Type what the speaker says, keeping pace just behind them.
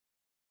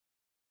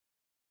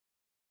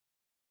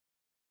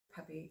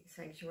Puppy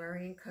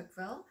Sanctuary in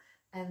Cookeville,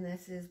 and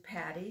this is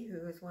Patty,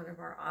 who is one of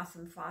our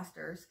awesome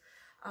fosters.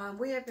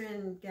 We have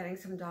been getting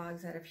some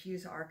dogs out of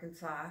Hughes,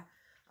 Arkansas.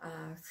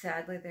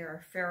 Sadly, they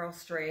are feral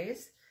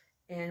strays,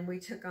 and we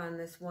took on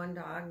this one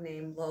dog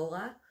named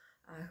Loyla,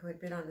 who had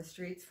been on the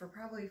streets for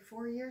probably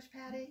 4 years,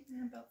 Patty?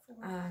 Yeah, about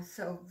 4.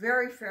 So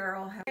very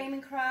feral. Scream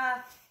and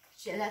cry.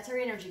 That's her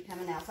energy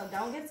coming out. So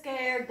don't get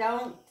scared.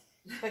 Don't,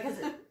 because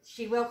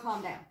she will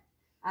calm down.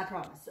 I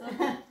promise.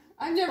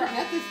 I've never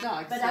met this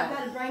dog, but I've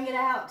got to bring it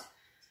out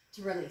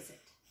to release it.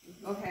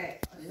 Okay,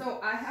 so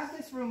I have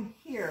this room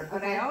here,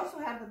 but I also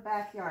have the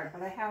backyard,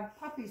 but I have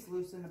puppies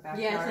loose in the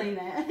backyard. Yeah, I've seen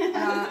that.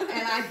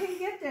 And I can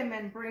get them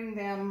and bring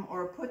them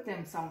or put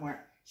them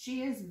somewhere.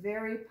 She is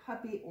very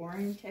puppy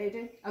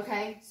orientated.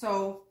 Okay.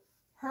 So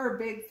her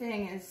big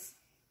thing is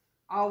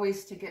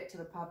always to get to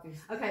the puppies.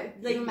 Okay,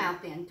 leave them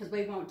out then, because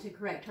we want to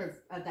correct her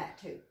of that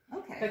too.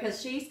 Okay. Because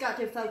she's got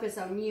to focus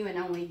on you and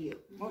only you.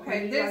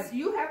 Okay,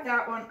 you have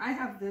that one, I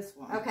have this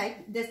one. Okay,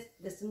 this,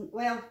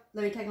 well,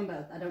 let me take them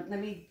both. Let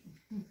me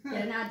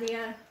get an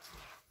idea.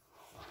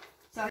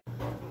 So.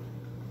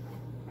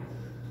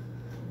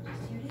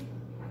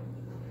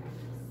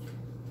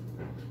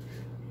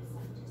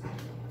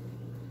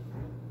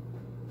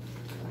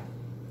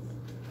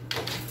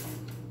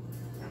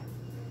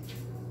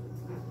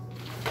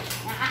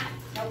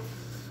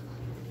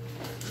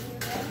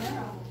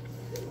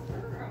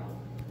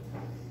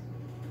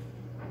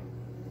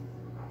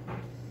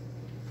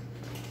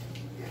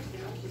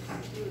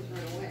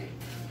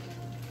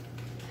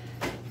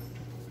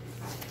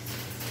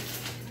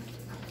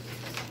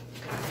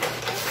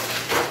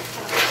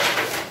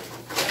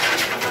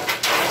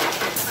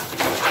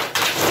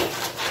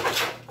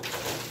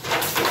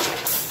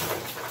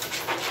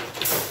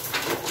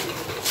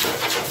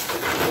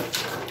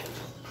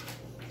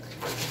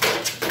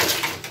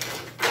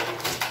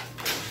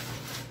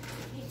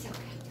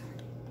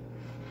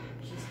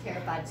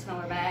 Terrified to smell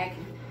her bag.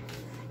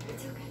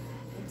 It's okay.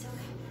 It's okay.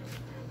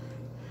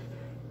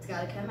 It's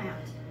got to come out.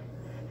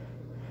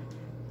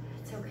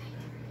 It's okay.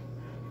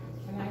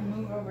 Can I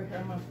move over here?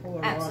 I'm going to pull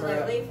her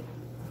Absolutely.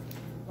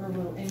 Or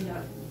we'll end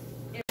up.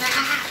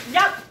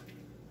 Nope.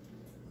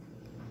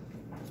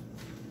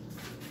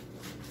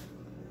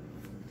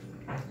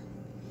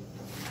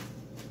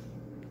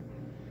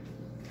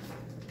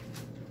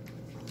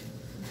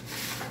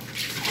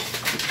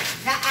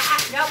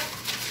 Nope.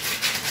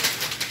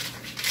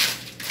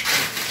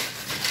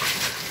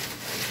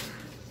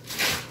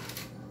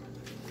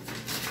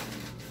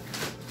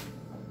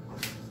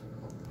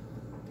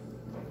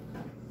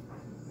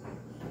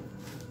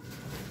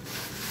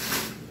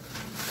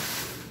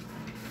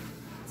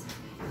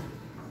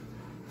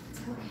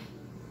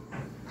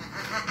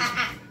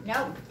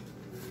 No.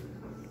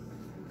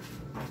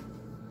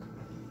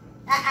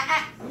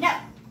 No.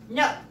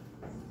 No.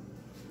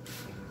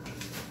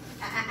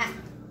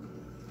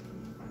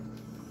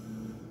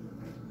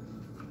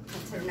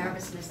 That's her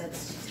nervousness that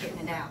she's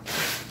getting it out.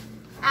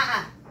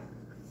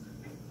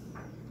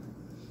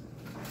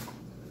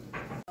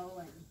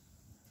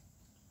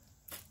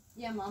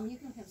 Yeah, Mom, you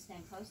can come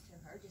stand close to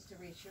her just to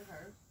reassure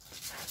her.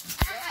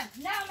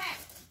 No, man.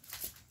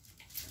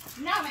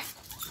 No, man.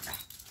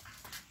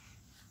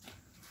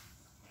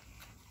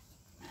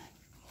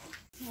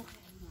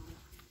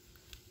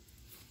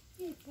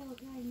 It's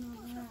okay,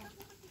 Mama.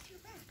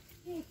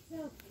 It's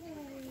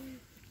okay.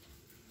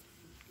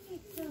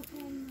 It's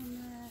okay,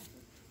 Mama.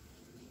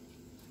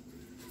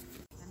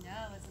 I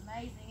know, it's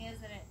amazing,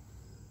 isn't it?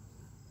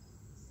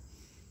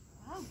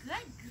 Oh,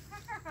 good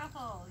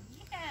girl.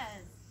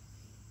 Yes.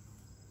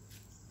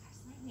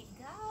 First, let me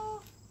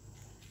go.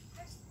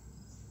 First,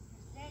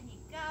 let me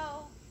go.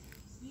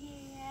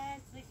 Yes,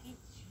 look at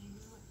you.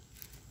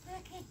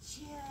 Look at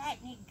you. Let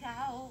me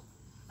go.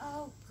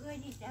 Oh,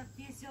 goodness, that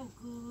feels so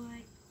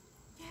good.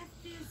 That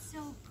feels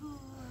so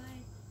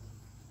good.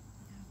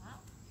 Come on.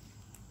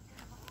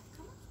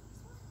 Come on.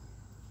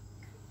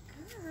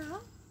 Good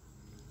girl.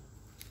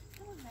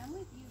 Come on, I'm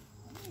with you.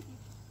 I'm with you.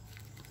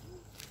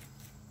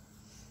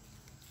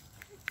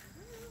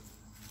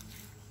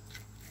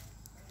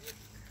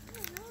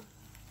 Good girl.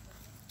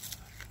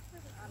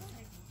 Good girl. I'm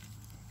taking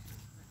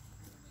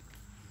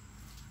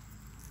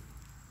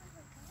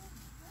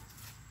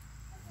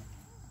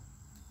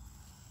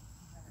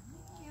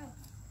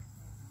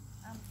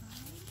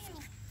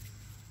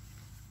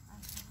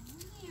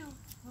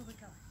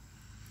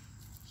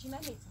she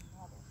might need some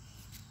water.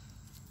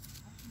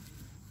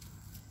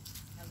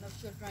 I don't know if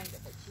she'll drink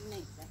it, but she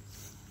needs it.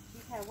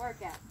 She's had a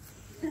workout.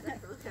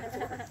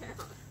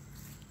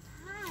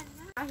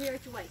 I hear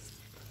at your waist.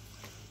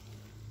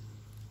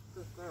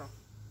 Good girl.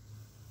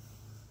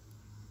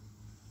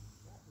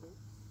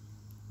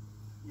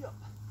 Yeah.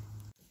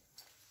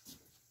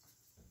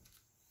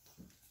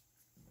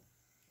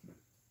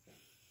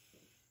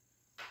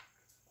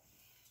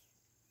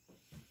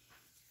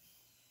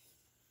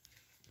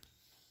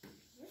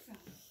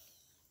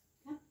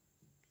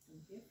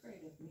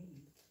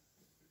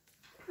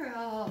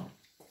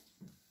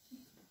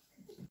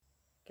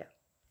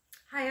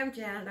 Hi I'm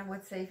Janet. I'm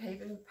with Safe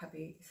Haven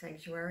Puppy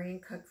Sanctuary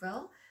in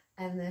Cookeville,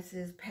 and this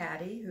is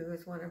Patty, who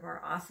is one of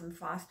our awesome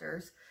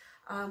fosters.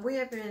 We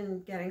have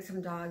been getting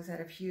some dogs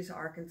out of Hughes,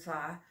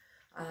 Arkansas.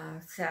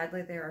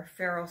 Sadly, they are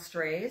feral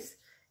strays,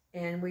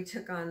 and we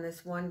took on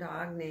this one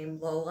dog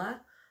named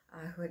Lola,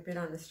 who had been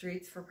on the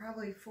streets for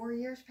probably 4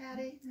 years,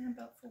 Patty? Yeah,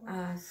 about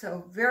 4.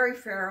 So very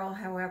feral,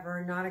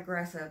 however, not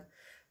aggressive.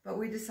 But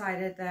we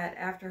decided that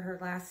after her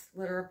last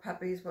litter of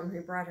puppies, when we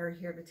brought her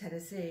here to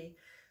Tennessee,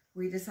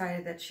 we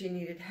decided that she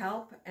needed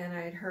help, and I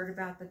had heard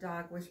about the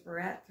dog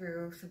Whisperette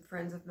through some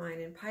friends of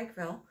mine in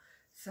Pikeville.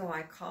 So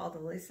I called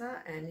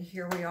Elisa, and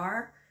here we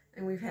are,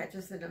 and we've had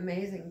just an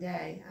amazing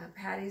day.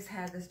 Patty's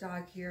had this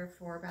dog here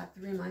for about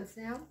 3 months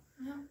now.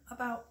 Yeah,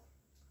 about.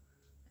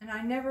 And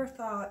I never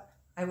thought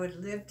I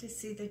would live to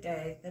see the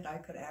day that I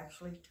could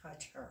actually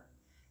touch her.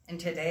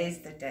 And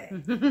today's the day.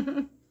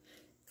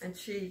 And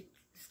she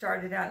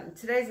started out, and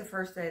today's the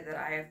first day that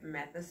I have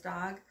met this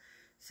dog.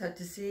 So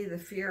to see the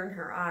fear in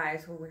her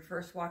eyes when we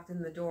first walked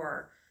in the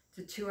door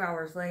to 2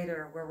 hours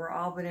later, where we're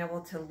all been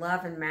able to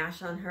love and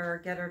mash on her,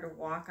 get her to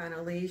walk on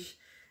a leash,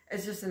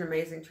 it's just an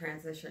amazing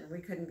transition. We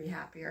couldn't be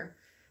happier.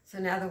 So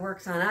now the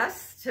work's on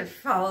us to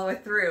follow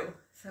it through.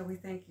 So we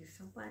thank you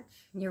so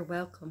much. You're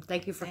welcome.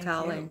 Thank you for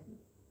calling.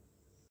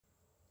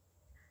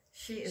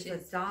 She is a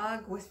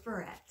dog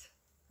Whisperette.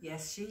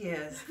 Yes, she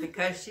is,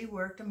 because she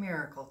worked a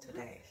miracle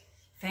today.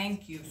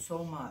 Thank you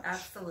so much.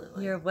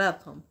 Absolutely. You're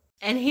welcome.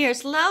 And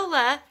here's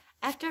Lola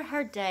after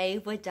her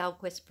day with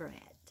dog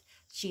Whisperette.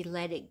 She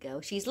let it go.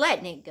 She's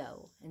letting it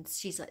go. And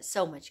she's let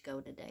so much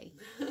go today.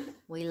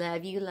 We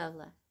love you,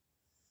 Lola.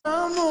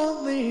 I'm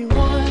only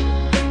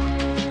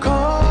one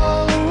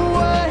call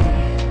away.